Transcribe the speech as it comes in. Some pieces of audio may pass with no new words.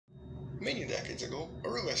Many decades ago,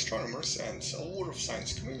 early astronomers and a lot of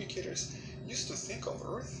science communicators used to think of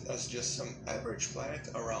Earth as just some average planet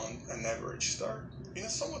around an average star in a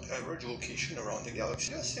somewhat average location around the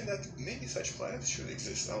galaxy, suggesting that many such planets should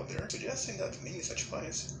exist out there, suggesting that many such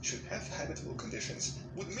planets should have habitable conditions,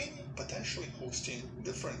 with many potentially hosting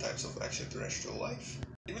different types of extraterrestrial life,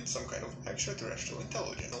 even some kind of extraterrestrial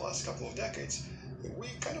intelligence. In the last couple of decades, we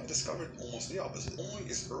kind of discovered almost the opposite. Only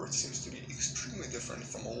is Earth seems to be extremely different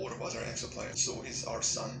from a lot of other exoplanets, so is our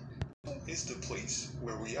Sun, is the place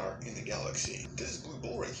where we are in the galaxy. This blue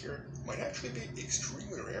ball right here might actually be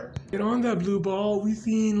extremely rare. And on that blue ball, we've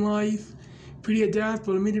seen life pretty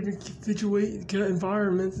adaptable to many different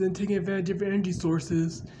environments and taking advantage of energy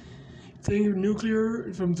sources, taking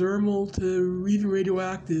nuclear from thermal to even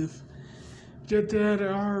radioactive. Just that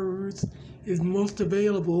ours is most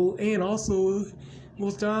available and also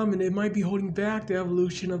most dominant. It might be holding back the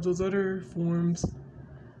evolution of those other forms.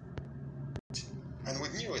 And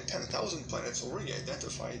with nearly 10,000 planets already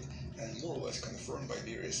identified and more or less confirmed by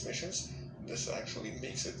various missions, this actually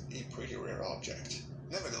makes it a pretty rare object.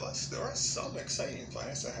 Nevertheless, there are some exciting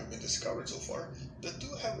planets that have been discovered so far that do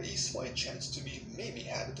have a slight chance to be maybe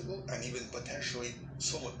habitable and even potentially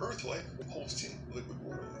somewhat Earth-like, hosting liquid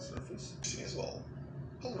water on the surface as well.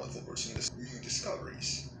 How wonderful were some new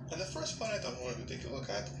discoveries. And the first planet I wanted to take a look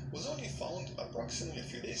at was only found approximately a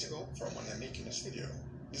few days ago from when I'm making this video.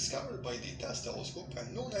 Discovered by the TESS telescope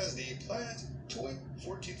and known as the planet TOI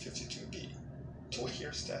 1452b. TOI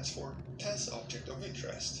here stands for TESS Object of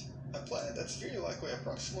Interest, a planet that's very likely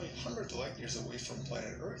approximately 100 light years away from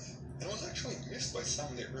planet Earth, and was actually missed by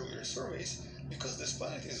some of the earlier surveys because this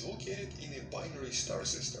planet is located in a binary star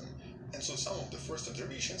system, and so some of the first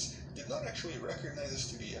observations did not actually recognize this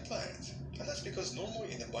to be a planet. And that's because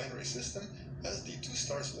normally in a binary system, as the two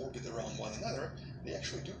stars orbit around one another, they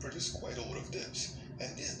actually do produce quite a lot of dips,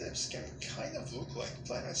 and these dips can kind of look like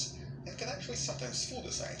planets and can actually sometimes fool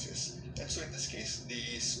the scientists. And so in this case,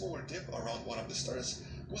 the smaller dip around one of the stars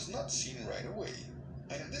was not seen right away.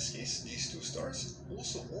 And in this case, these two stars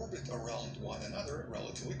also orbit around one another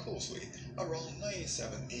relatively closely, around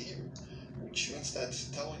 97 AU, which means that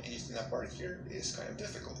telling anything apart here is kind of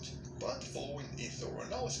difficult. But following a thorough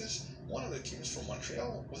analysis, one of the teams from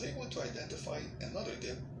Montreal was able to identify another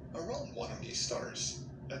dip around one of these stars.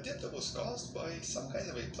 A dip that was caused by some kind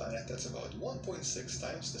of a planet that's about 1.6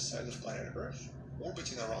 times the size of planet Earth,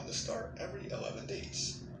 orbiting around the star every 11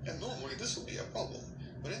 days. And normally this would be a problem,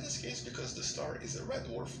 but in this case, because the star is a red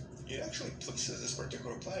dwarf, it actually places this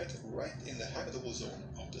particular planet right in the habitable zone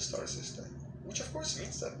of the star system, which of course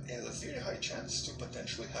means that it has a very high chance to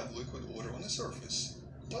potentially have liquid water on the surface.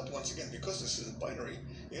 But once again, because this is a binary,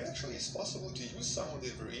 it actually is possible to use some of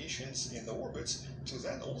the variations in the orbits to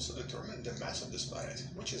then also determine the mass of this planet,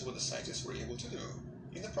 which is what the scientists were able to do.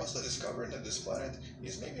 In the process, discovering that this planet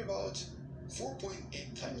is maybe about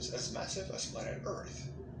 4.8 times as massive as planet Earth,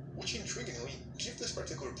 which intriguingly gives this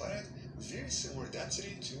particular planet very similar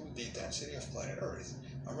density to the density of planet Earth,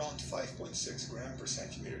 around 5.6 grams per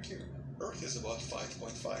centimeter cube. Earth is about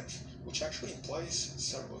 5.5, which actually implies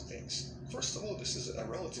several things. First of all, this is a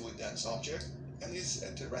relatively dense object and is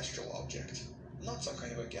a terrestrial object, not some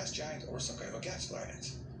kind of a gas giant or some kind of a gas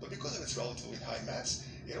planet. But because of its relatively high mass,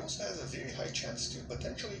 it also has a very high chance to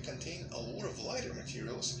potentially contain a lot of lighter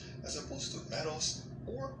materials as opposed to metals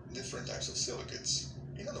or different types of silicates.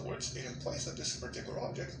 In other words, it implies that this particular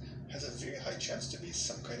object has a very high chance to be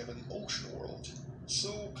some kind of an ocean world.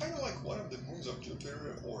 So, kind of like one of the moons of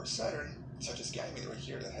Jupiter or Saturn, such as Ganymede right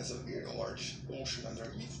here, that has a very large ocean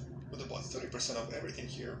underneath, with about 30% of everything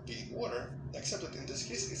here being water, except that in this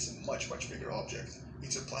case it's a much bigger object.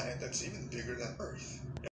 It's a planet that's even bigger than Earth.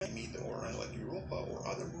 Ganymede, or unlike Europa or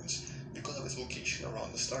other moons, because of its location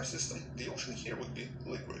around the star system, the ocean here would be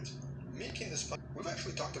liquid, making this planet. We've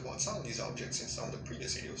actually talked about some of these objects in some of the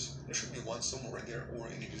previous videos. There should be one somewhere in there or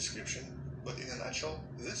in the description. But in a nutshell,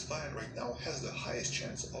 this planet right now has the highest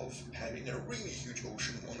chance of having a really huge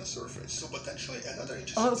ocean on the surface. So potentially another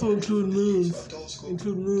interesting also include moons. Telescope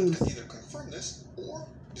that can either confirm this or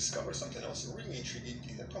discover something else really intriguing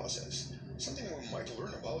in the process. Something we might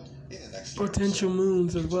learn about in the next potential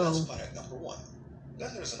moons as well. That's planet number 1.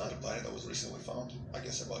 Then there's another planet that was recently found, I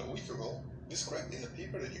guess about a week ago, described in a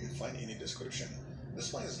paper that you can find in the description.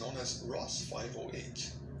 This one is known as Ross 508.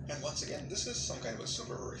 And once again, this is some kind of a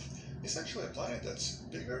super Earth. Essentially a planet that's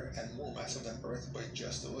bigger and more massive than Earth by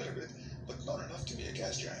just a little bit, but not enough to be a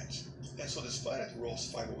gas giant. And so this planet,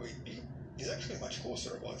 Ross 508b, is actually much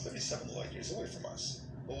closer, about 37 light years away from us.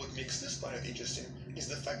 But what makes this planet interesting is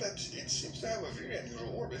the fact that it seems to have a very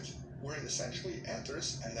unusual orbit, where it essentially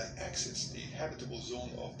enters and then exits the habitable zone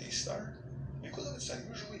of the star. Because of its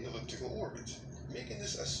unusually elliptical elliptical orbit, making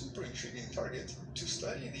this a super intriguing target to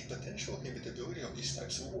study the potential habitability of these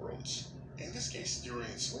types of worlds. In this case, during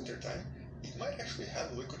its wintertime, it might actually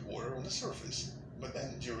have liquid water on the surface, but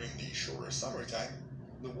then during the shorter summertime,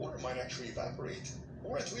 the water might actually evaporate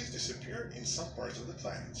or at least disappear in some parts of the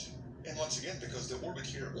planet. And once again, because the orbit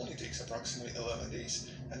here only takes approximately 11 days,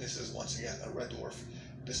 and this is once again a red dwarf,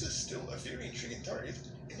 this is still a very intriguing target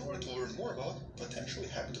in order to learn more about potentially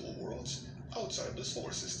habitable worlds outside of the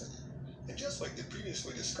solar system. And just like the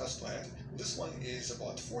previously discussed planet, this one is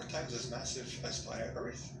about 4 times as massive as planet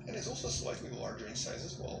Earth, and is also slightly larger in size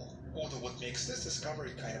as well. Although what makes this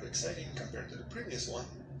discovery kind of exciting compared to the previous one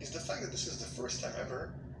is the fact that this is the first time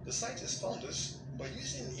ever the scientists found this by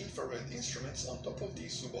using infrared instruments on top of the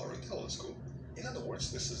Subaru telescope. In other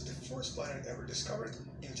words, this is the first planet ever discovered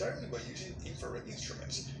entirely by using infrared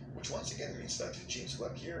instruments, which once again means that James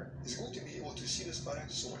Webb here is going to be able to see this planet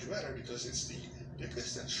so much better because it's the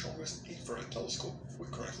biggest and strongest infrared telescope we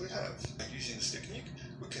currently have. By using this technique,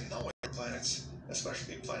 we can now enter planets,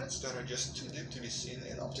 especially planets that are just too dim to be seen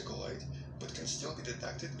in optical light, but can still be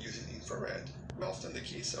detected using infrared. Often the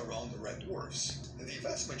case around the red dwarfs. And the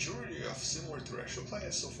vast majority of similar terrestrial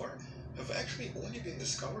planets so far have actually only been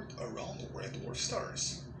discovered around red dwarf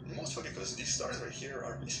stars. Mostly because these stars right here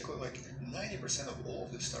are basically like 90% of all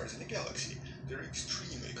of the stars in the galaxy. They're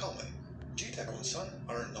extremely common. J-type and Sun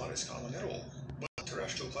are not as common at all. But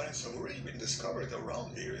terrestrial planets have already been discovered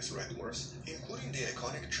around various red dwarfs, including the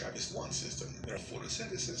iconic TRAPPIST-1 system. There are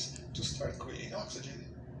photosynthesis to start creating oxygen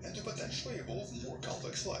and to potentially evolve more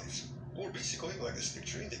complex life. Or basically, like this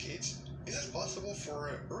picture indicates, is it possible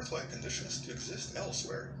for Earth-like conditions to exist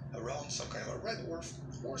elsewhere, around some kind of a red dwarf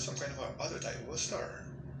or some kind of a other type of a star?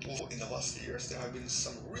 Although in the last few years there have been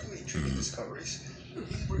some really intriguing discoveries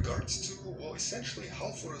in regards to, well, essentially how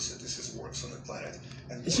photosynthesis works on the planet,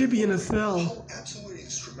 and it should be in a cell. How absolutely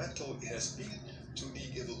instrumental it has been to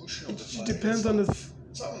the evolution of the planet. It depends on the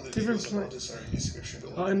some of the different planets are in the description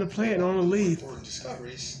below. In the plant, on the leaf. Important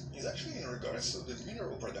discoveries is actually in regards to the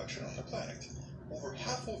mineral production on the planet. Over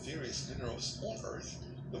half of various minerals on Earth,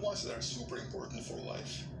 the ones that are super important for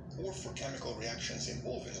life, or for chemical reactions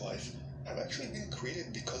involving life, have actually been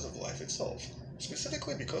created because of life itself,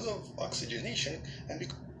 specifically because of oxygenation and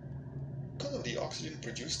because of the oxygen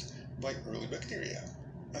produced by early bacteria.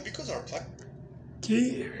 And because our planet...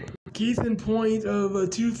 Case in point of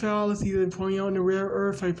 2 fallacies that point out in the rare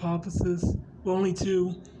Earth hypothesis. Well, only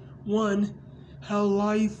 2. 1, how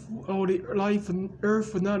life on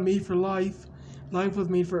Earth was not made for life. Life was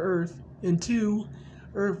made for Earth. And 2,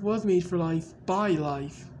 Earth was made for life by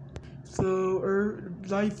life. So,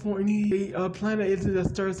 a planet that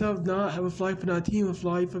starts out not with life but not a team of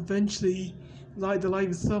life, eventually, the life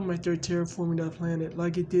itself might start terraforming that planet,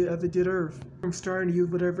 like it did as it did Earth. From starting to use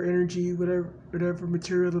whatever energy, whatever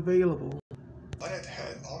material available. The planet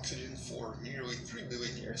had oxygen for nearly 3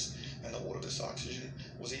 billion years, and a lot of this oxygen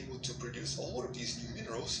was able to produce a lot of these new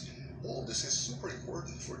minerals. All of this is super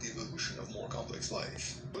important for the evolution of more complex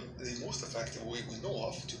life. But the most effective way we know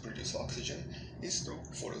of to produce oxygen is through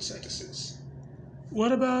photosynthesis.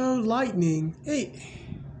 What about lightning? Hey!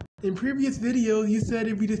 In previous videos, you said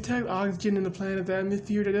if we detect oxygen in the planet's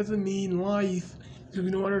atmosphere, that doesn't mean life, because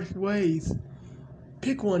we know other ways.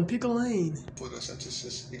 Pick one, pick a lane.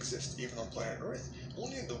 Photosynthesis exists even on planet Earth,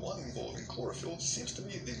 only the one involving chlorophyll seems to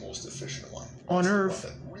be the most efficient one. On Earth.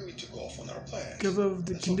 That really took off on our planet. Because of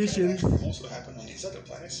the conditions. It also happened on these other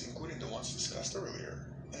planets, including the ones discussed earlier.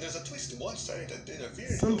 And there's at least one study that did a very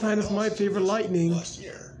some planets might favor lightning. Last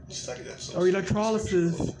year, the study that or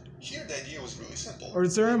electrolysis. Here the idea was really simple. Or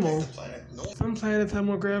thermal. Some planets have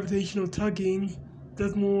more gravitational tugging,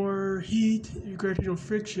 does more heat, gravitational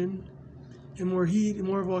friction, and more heat, and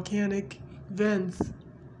more volcanic vents,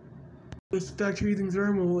 with actually using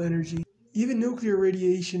thermal energy. Even nuclear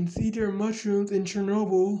radiation. See, there are mushrooms in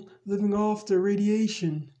Chernobyl living off the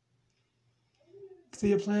radiation.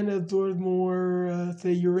 Say a planet absorbs more,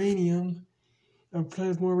 say uranium, a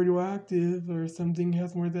planet is more radioactive, or something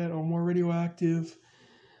has more of that, or more radioactive,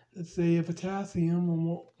 let's say a potassium,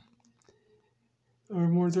 or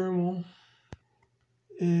more thermal,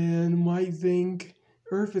 and might think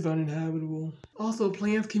Earth is uninhabitable. Also,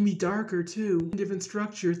 plants can be darker too, different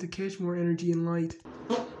structures to catch more energy and light.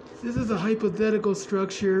 This is a hypothetical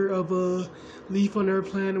structure of a leaf on our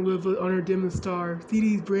planet with an undimming star. See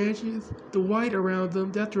these branches? The white around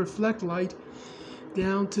them, that's to reflect light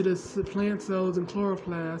down to the plant cells and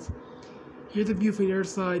chloroplasts. Here's the view from the other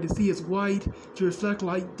side. To see it's white to reflect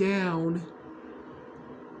light down.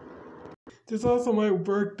 This also might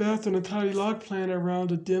work best on a tiny log planet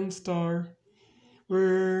around a dim star,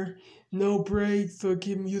 where no breaks, so it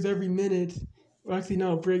can use every minute. Well, actually,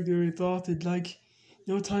 no, break, they're exhausted. Like,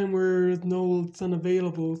 no time where there's no sun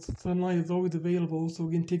available. Sunlight is always available, so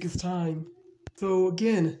it can take its time. So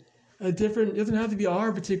again, a different, it doesn't have to be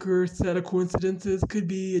our particular set of coincidences, could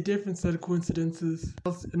be a different set of coincidences.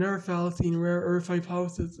 Another fallacy in rare earth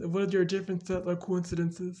hypothesis. What is your different set of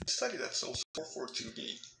coincidences? Study that's also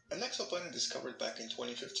 442b, an exoplanet discovered back in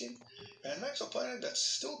 2015, and an exoplanet that's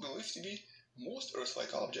still believed to be most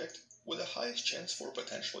Earth-like object with the highest chance for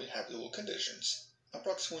potentially habitable conditions.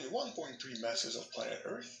 Approximately 1.3 masses of planet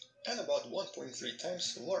Earth and about 1.3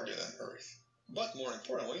 times larger than Earth. But more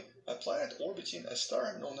importantly, a planet orbiting a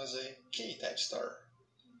star known as a K-type star.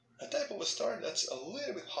 A type of a star that's a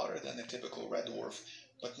little bit hotter than a typical red dwarf,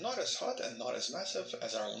 but not as hot and not as massive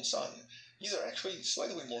as our own Sun. These are actually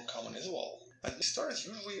slightly more common as well. And these stars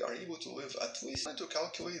usually are able to live at least to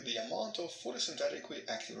calculate the amount of photosynthetically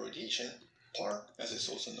active radiation, PAR as it's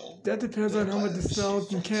also known. That depends on how much the cell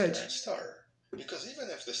can catch. Star. Because even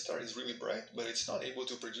if the star is really bright, but it's not able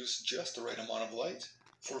to produce just the right amount of light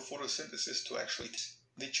for photosynthesis to actually,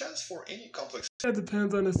 the chance for any complex that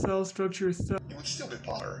depends on the cell structure itself. It would still be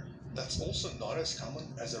power. That's also not as common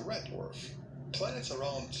as a red dwarf. Planets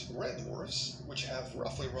around red dwarfs, which have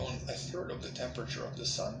roughly around a third of the temperature of the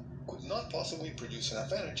Sun, could not possibly produce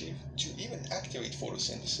enough energy to even activate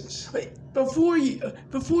photosynthesis. Wait, before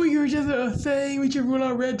you were just saying we should rule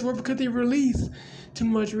out red dwarf because they release too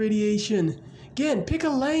much radiation. Again, pick a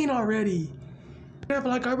lane already. You have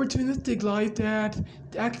like opportunistic life that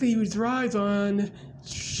actually thrives on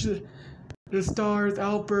the star's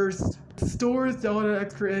outbursts, stores all that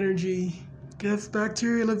extra energy. Gets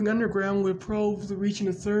bacteria living underground with probes reaching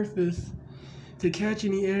the surface to catch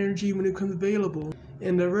any energy when it becomes available.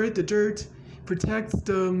 And the dirt protects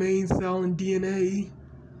the main cell and DNA.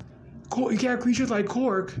 You have creatures like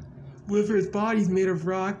Cork, with its bodies made of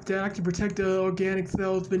rock, that actually protect the organic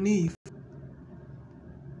cells beneath.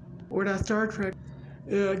 Or that Star Trek.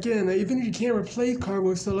 Again, even if you can't replace carbon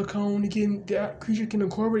with silicone, that creature can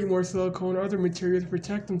incorporate more silicone or other materials to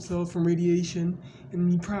protect themselves from radiation,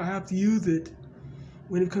 and you perhaps use it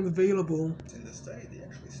when it becomes available. In the study, they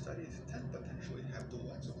actually studied 10 potentially habitable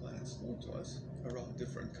exoplanets known to us around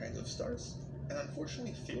different kinds of stars, and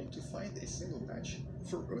unfortunately failed to find a single match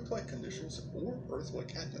for Earth-like conditions or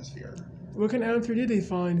Earth-like atmosphere. What kind of atmosphere did they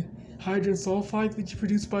find? Hydrogen sulfide, which is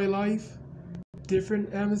produced by life?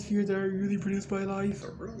 Different atmospheres that are usually produced by life?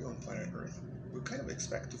 So early on planet Earth, we kind of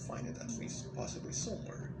expect to find it at least possibly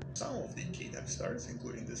somewhere. Some of the K-type stars,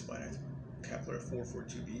 including this planet, Kepler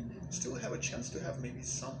 442b, still have a chance to have maybe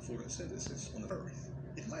some photosynthesis on Earth.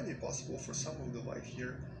 It might be possible for some of the life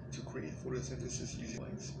here to create photosynthesis using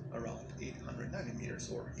lights around 800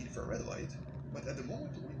 nanometers or infrared light, but at the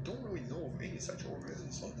moment we don't really know of any such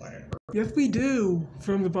organisms on planet Earth. Yes, we do.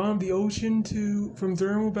 From the bottom of the ocean from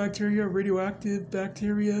thermal bacteria, radioactive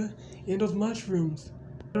bacteria, and those mushrooms.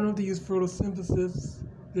 I don't know if they use photosynthesis.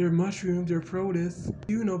 They're mushrooms, they're protists.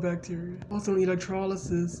 You know bacteria. Also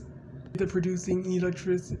electrolysis. They're producing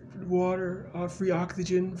water, free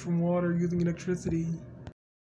oxygen from water using electricity.